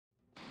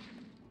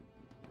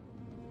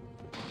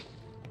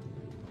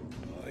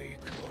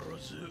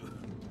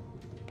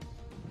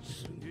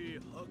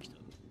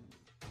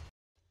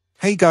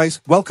Hey guys,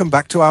 welcome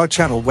back to our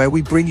channel where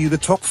we bring you the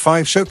top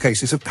 5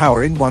 showcases of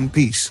power in One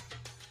Piece.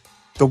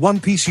 The One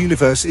Piece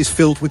universe is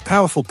filled with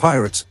powerful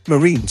pirates,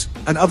 marines,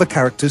 and other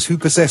characters who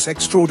possess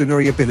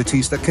extraordinary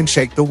abilities that can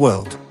shake the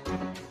world.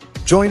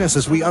 Join us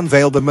as we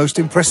unveil the most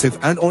impressive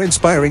and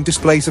awe-inspiring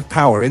displays of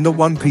power in the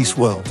One Piece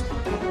world.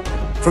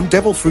 From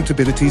devil fruit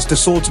abilities to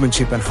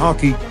swordsmanship and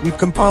haki, we've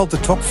compiled the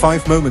top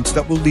 5 moments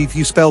that will leave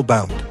you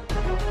spellbound.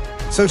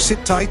 So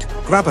sit tight,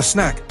 grab a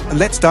snack, and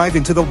let's dive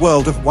into the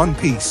world of One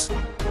Piece.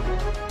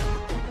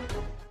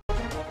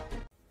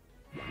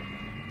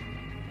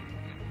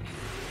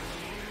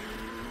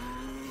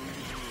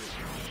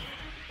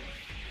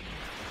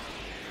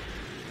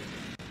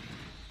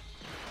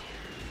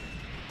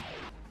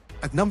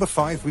 At number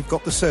 5 we've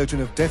got the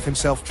Surgeon of Death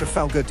himself,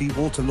 Trafalgar D.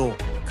 Walter Law,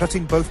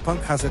 cutting both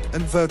Punk Hazard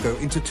and Virgo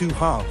into 2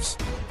 halves.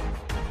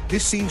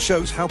 This scene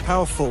shows how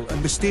powerful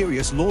and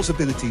mysterious Law's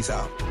abilities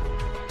are.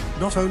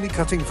 Not only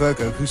cutting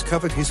Virgo, who's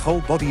covered his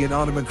whole body in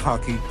armament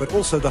haki, but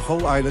also the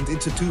whole island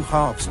into 2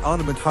 halves.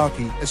 Armament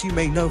haki, as you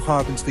may know,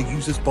 hardens the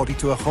user's body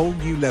to a whole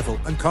new level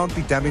and can't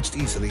be damaged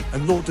easily,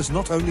 and Law does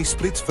not only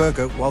splits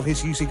Virgo while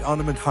he's using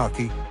armament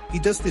haki, he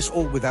does this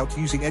all without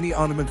using any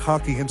armament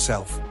haki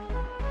himself.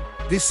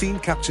 This scene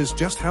captures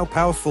just how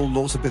powerful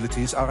Law's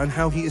abilities are and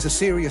how he is a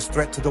serious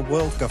threat to the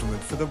world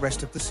government for the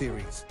rest of the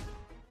series.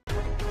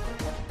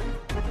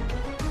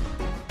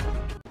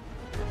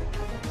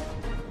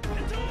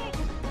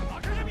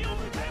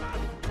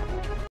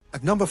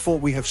 At number 4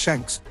 we have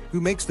Shanks,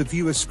 who makes the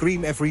viewers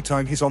scream every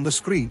time he's on the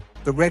screen.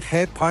 The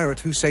red-haired pirate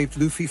who saved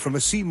Luffy from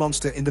a sea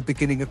monster in the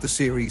beginning of the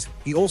series.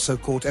 He also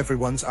caught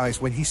everyone's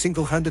eyes when he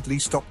single-handedly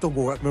stopped the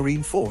war at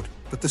Marineford.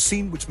 But the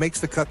scene which makes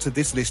the cut to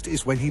this list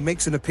is when he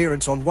makes an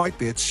appearance on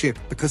Whitebeard's ship,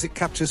 because it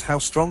captures how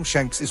strong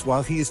Shanks is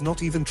while he is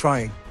not even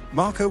trying.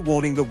 Marco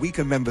warning the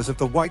weaker members of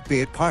the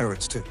Whitebeard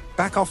pirates to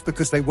back off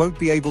because they won't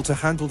be able to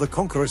handle the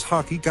Conqueror's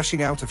haki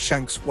gushing out of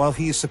Shanks while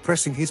he is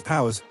suppressing his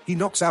powers. He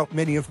knocks out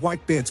many of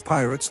Whitebeard's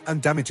pirates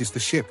and damages the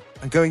ship,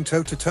 and going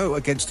toe-to-toe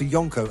against a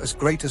Yonko as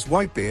great as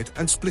Whitebeard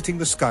and splitting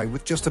the sky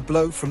with just a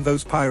blow from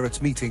those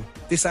pirates meeting.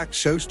 This act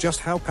shows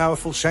just how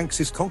powerful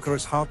Shanks'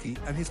 Conqueror's haki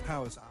and his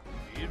powers are.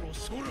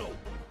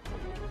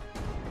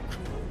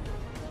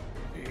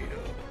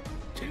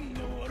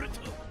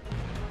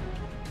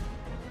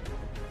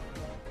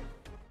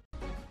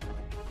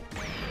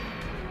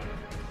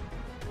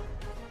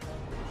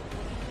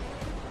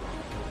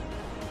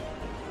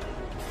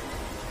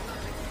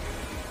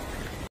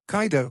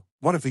 Kaido,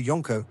 one of the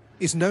Yonko,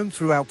 is known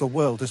throughout the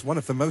world as one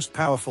of the most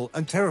powerful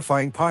and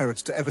terrifying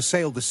pirates to ever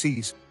sail the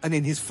seas, and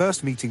in his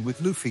first meeting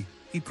with Luffy,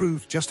 he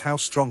proved just how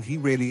strong he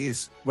really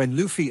is. When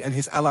Luffy and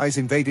his allies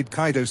invaded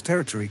Kaido's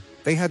territory,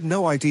 they had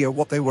no idea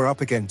what they were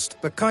up against,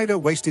 but Kaido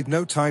wasted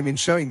no time in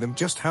showing them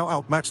just how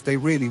outmatched they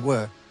really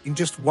were. In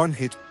just one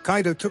hit,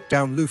 Kaido took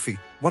down Luffy,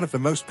 one of the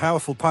most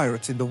powerful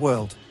pirates in the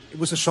world. It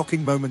was a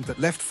shocking moment that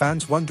left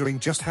fans wondering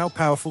just how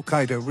powerful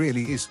Kaido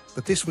really is,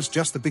 but this was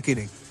just the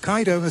beginning.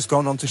 Kaido has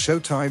gone on to show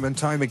time and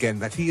time again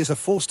that he is a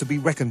force to be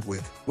reckoned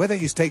with. Whether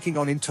he's taking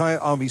on entire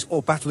armies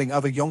or battling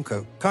other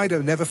Yonko,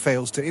 Kaido never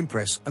fails to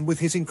impress, and with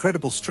his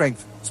incredible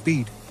strength,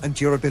 speed, and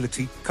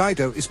durability,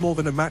 Kaido is more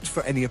than a match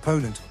for any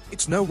opponent.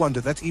 It's no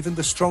wonder that even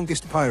the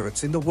strongest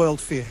pirates in the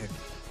world fear him.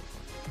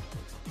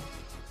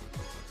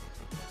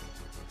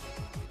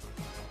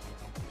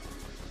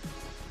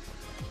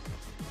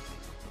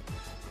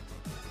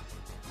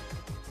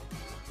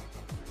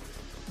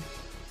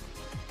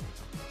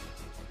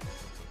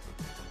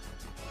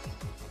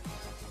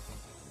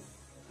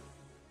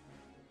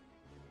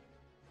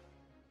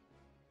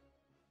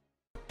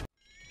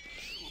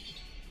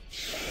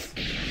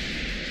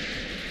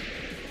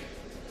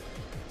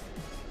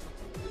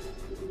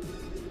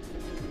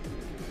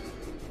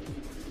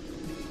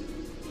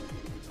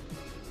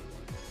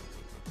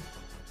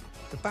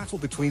 The battle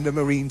between the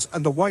Marines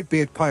and the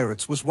Whitebeard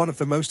pirates was one of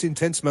the most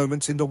intense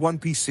moments in the One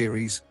Piece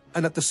series,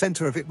 and at the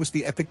center of it was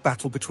the epic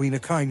battle between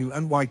Akainu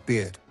and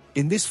Whitebeard.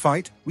 In this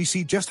fight, we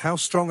see just how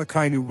strong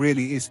Akainu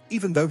really is.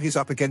 Even though he's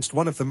up against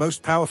one of the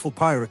most powerful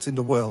pirates in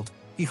the world,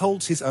 he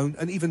holds his own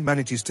and even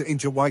manages to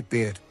injure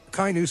Whitebeard.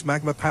 Akainu's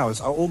magma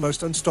powers are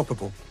almost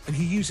unstoppable, and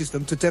he uses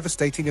them to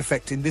devastating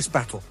effect in this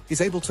battle.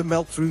 He's able to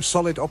melt through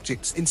solid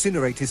objects,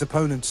 incinerate his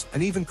opponents,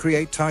 and even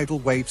create tidal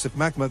waves of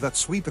magma that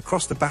sweep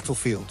across the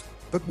battlefield.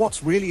 But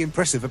what's really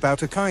impressive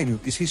about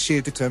Akainu is his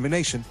sheer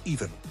determination.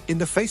 Even in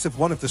the face of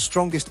one of the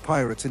strongest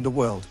pirates in the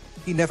world,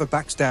 he never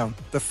backs down.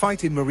 The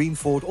fight in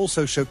Marineford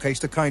also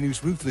showcased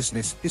Akainu's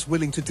ruthlessness. He's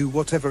willing to do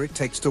whatever it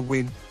takes to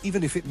win,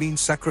 even if it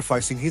means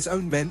sacrificing his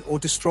own men or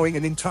destroying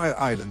an entire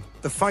island.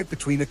 The fight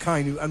between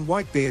Akainu and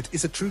Whitebeard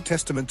is a true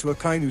testament to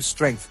Akainu's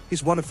strength.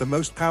 He's one of the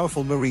most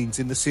powerful Marines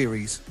in the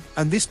series,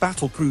 and this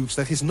battle proves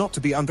that he's not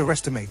to be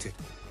underestimated.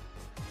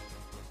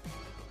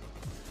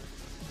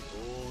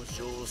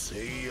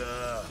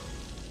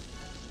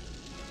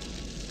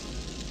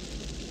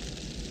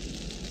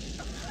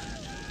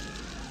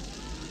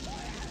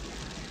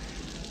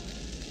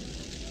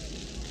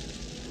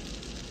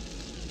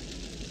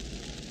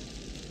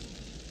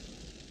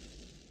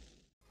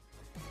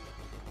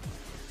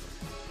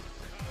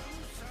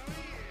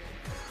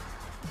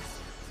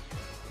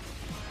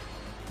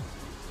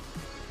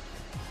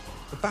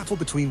 battle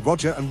between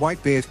Roger and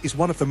Whitebeard is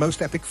one of the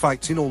most epic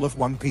fights in all of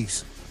One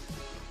Piece.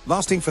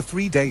 Lasting for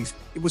 3 days,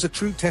 it was a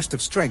true test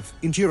of strength,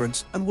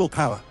 endurance, and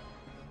willpower.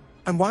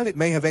 And while it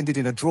may have ended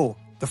in a draw,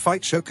 the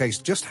fight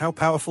showcased just how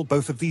powerful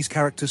both of these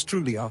characters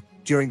truly are.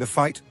 During the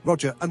fight,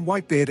 Roger and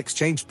Whitebeard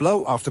exchanged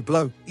blow after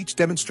blow, each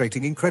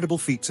demonstrating incredible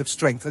feats of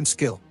strength and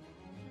skill.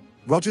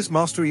 Roger's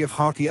mastery of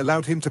Haki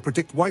allowed him to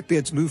predict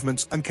Whitebeard's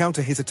movements and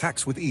counter his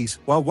attacks with ease,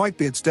 while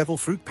Whitebeard's Devil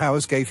Fruit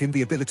powers gave him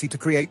the ability to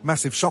create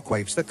massive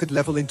shockwaves that could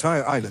level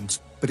entire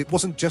islands. But it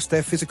wasn't just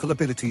their physical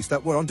abilities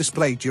that were on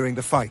display during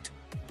the fight.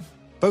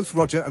 Both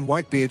Roger and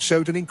Whitebeard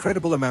showed an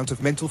incredible amount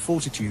of mental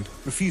fortitude,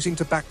 refusing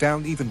to back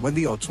down even when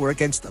the odds were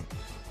against them.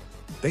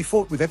 They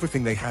fought with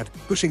everything they had,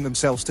 pushing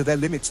themselves to their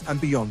limits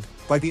and beyond.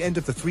 By the end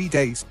of the 3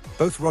 days,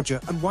 both Roger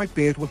and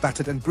Whitebeard were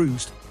battered and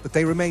bruised, but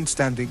they remained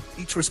standing,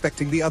 each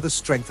respecting the other's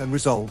strength and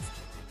resolve.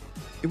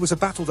 It was a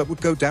battle that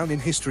would go down in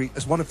history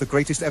as one of the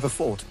greatest ever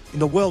fought. In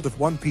the world of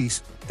One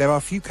Piece, there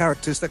are few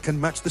characters that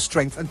can match the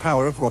strength and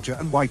power of Roger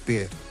and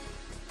Whitebeard.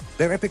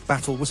 Their epic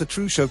battle was a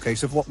true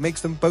showcase of what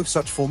makes them both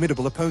such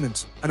formidable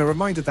opponents, and a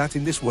reminder that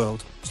in this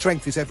world,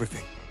 strength is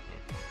everything.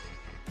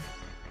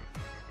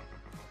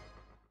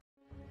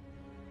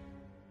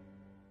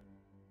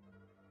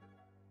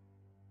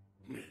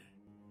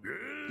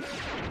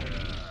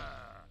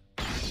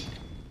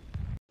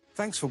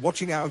 Thanks for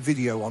watching our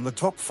video on the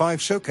top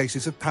 5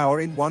 showcases of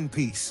power in One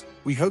Piece.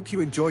 We hope you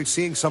enjoyed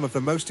seeing some of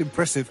the most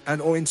impressive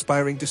and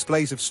awe-inspiring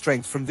displays of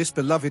strength from this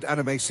beloved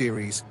anime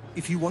series.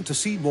 If you want to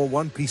see more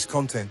One Piece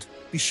content,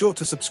 be sure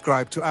to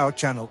subscribe to our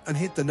channel and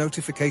hit the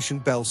notification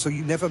bell so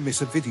you never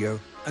miss a video.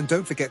 And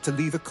don't forget to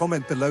leave a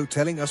comment below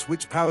telling us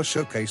which power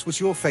showcase was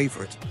your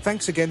favorite.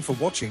 Thanks again for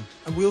watching,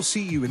 and we'll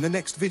see you in the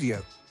next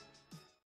video.